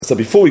So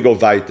before we go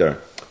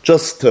weiter,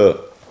 just to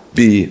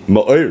be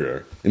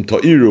ma'orer, im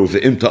ta'iru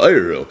ve'im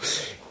ta'iru,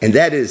 and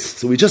that is,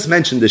 so we just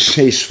mentioned the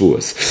Sheish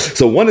Shvuos.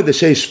 So one of the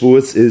Sheish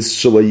Shvuos is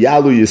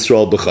Shalayalu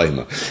Yisrael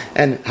B'chayma.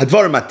 And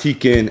Hadvarim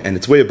Atikin, and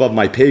it's way above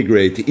my pay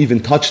grade to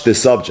even touch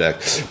this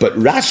subject, but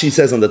Rashi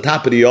says on the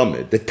top of the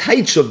Yomid, the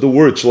taich of the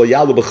word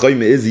Shalayalu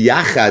B'chayma is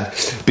Yachad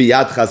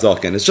B'yad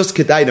Chazak. And it's just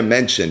kedai to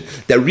mention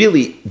that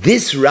really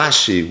this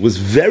Rashi was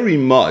very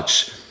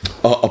much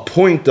a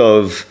point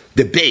of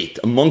debate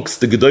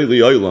amongst the Gedolei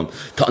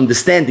Olam to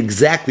understand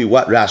exactly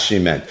what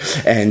Rashi meant.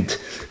 And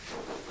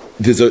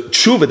there's a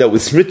tshuva that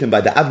was written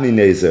by the Avnei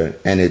Nezer,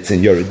 and it's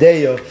in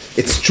Yeridea.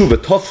 It's tshuva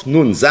Tov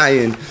Nun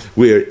Zayin,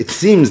 where it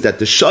seems that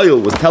the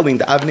Shoyal was telling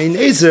the Avnei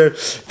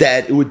Nezer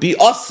that it would be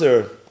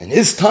Aser in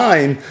his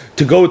time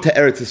to go to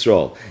Eretz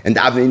Yisrael. And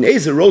the Avnei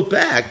Nezer wrote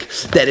back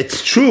that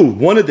it's true,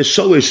 one of the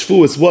Shalosh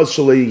Shvuos was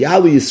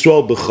Shalayalu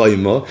Yisrael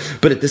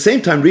B'chayma, but at the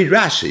same time, read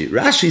Rashi.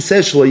 Rashi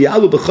says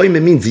Shalayalu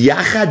B'chayma means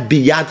Yachad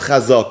B'yad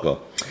Chazaka.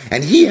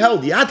 And he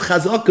held Yad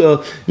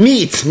Chazaka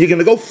means you're going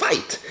to go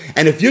fight.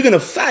 And if you're going to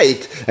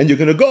fight and you're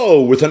going to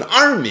go with an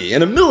army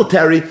and a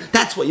military,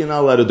 that's what you're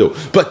not allowed to do.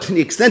 But to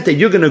the extent that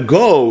you're going to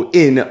go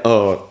in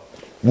a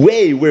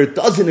way where it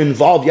doesn't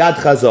involve Yad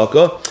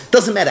Chazaka,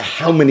 doesn't matter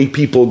how many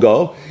people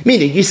go.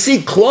 Meaning, you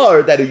see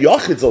klar that a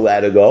Yochid's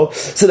allowed to go.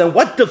 So then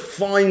what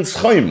defines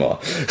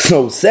Chayma?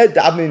 So said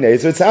Avnei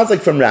Nezer, it sounds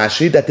like from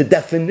Rashi that the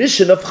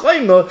definition of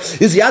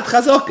Chayma is Yad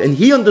Chazaka. And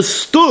he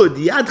understood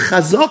Yad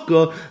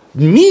Chazaka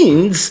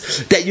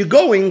means that you're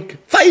going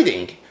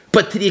fighting.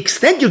 But to the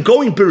extent you're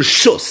going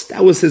Bershus,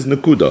 that was his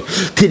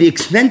Nakuda. To the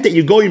extent that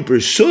you're going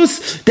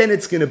Bershus, then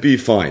it's going to be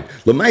fine.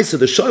 Lamaisa,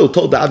 the Shoyal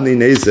told the Avnei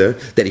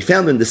Nezer that he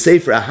found in the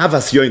Sefer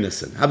Ahavas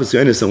Yonason. Ahavas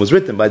Yonason was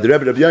written by the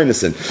Rebbe Rabbi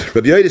Yonason.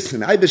 Rabbi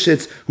Yonason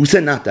Eibeshitz, who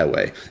said not that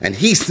way. And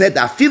he said,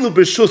 Afilu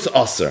Bershus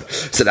Aser.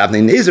 So the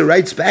Avnei Nezer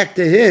writes back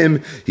to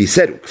him, he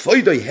said,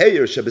 Kfoidoi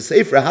Heyer, Shebe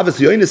Sefer Ahavas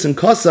Yonason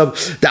Kosav,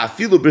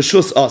 Afilu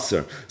Bershus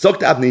Aser. Zok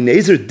the Avnei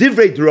Nezer,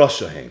 Divrei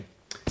Droshahem.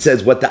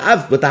 Says what the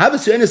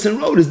Havas Yonason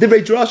wrote is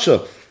Divrei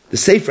Drasha. The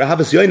Sefer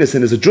Havas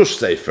Yonason is a Drush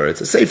Sefer.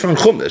 It's a Sefer on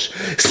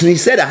Chumash. So he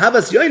said a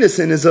Havas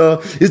Yonason is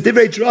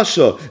Divrei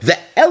Drasha. The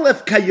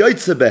Elef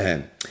Kayotze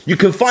Behem. You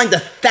can find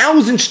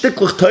 1,000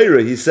 shtiklach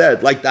Torah, he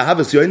said, like the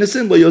Havas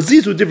Yonason, but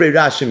Yozizu Divrei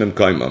Rashi Mem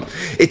Kaimam.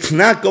 It's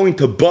not going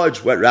to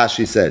budge what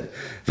Rashi said.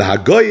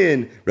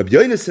 V'hagoyin, Rabbi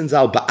Yonason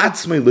zal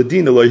ba'atzmei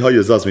ladina lo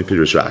yhoyazaz mi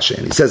pirush Rashi.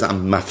 And he says,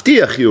 I'm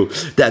maftiach you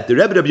that the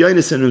Rebbe Rabbi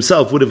Yonason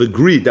himself would have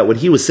agreed that what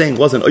he was saying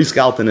wasn't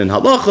oiskalten and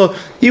halacha.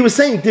 He was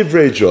saying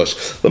divrei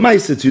drosh. But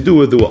ma'asit you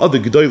do there were other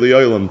gedolei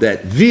olam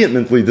that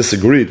vehemently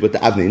disagreed with the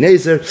Avnei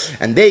Nezer,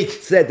 and they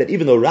said that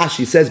even though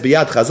Rashi says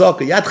b'yad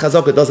chazaka, yad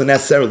chazaka doesn't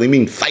necessarily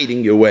mean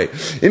fighting your way.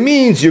 It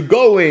means you're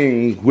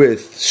going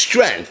with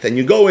strength and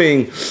you're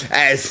going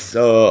as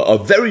a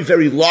very,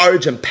 very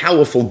large and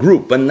powerful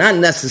group, but not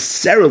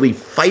necessarily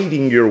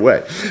fighting your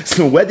way.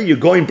 So whether you're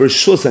going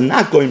Bershus and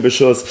not going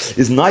Bershus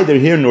is neither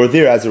here nor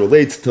there as it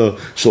relates to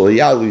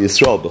Shalayalu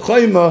Yisrael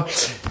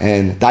B'chayma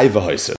and Daiva Haiser.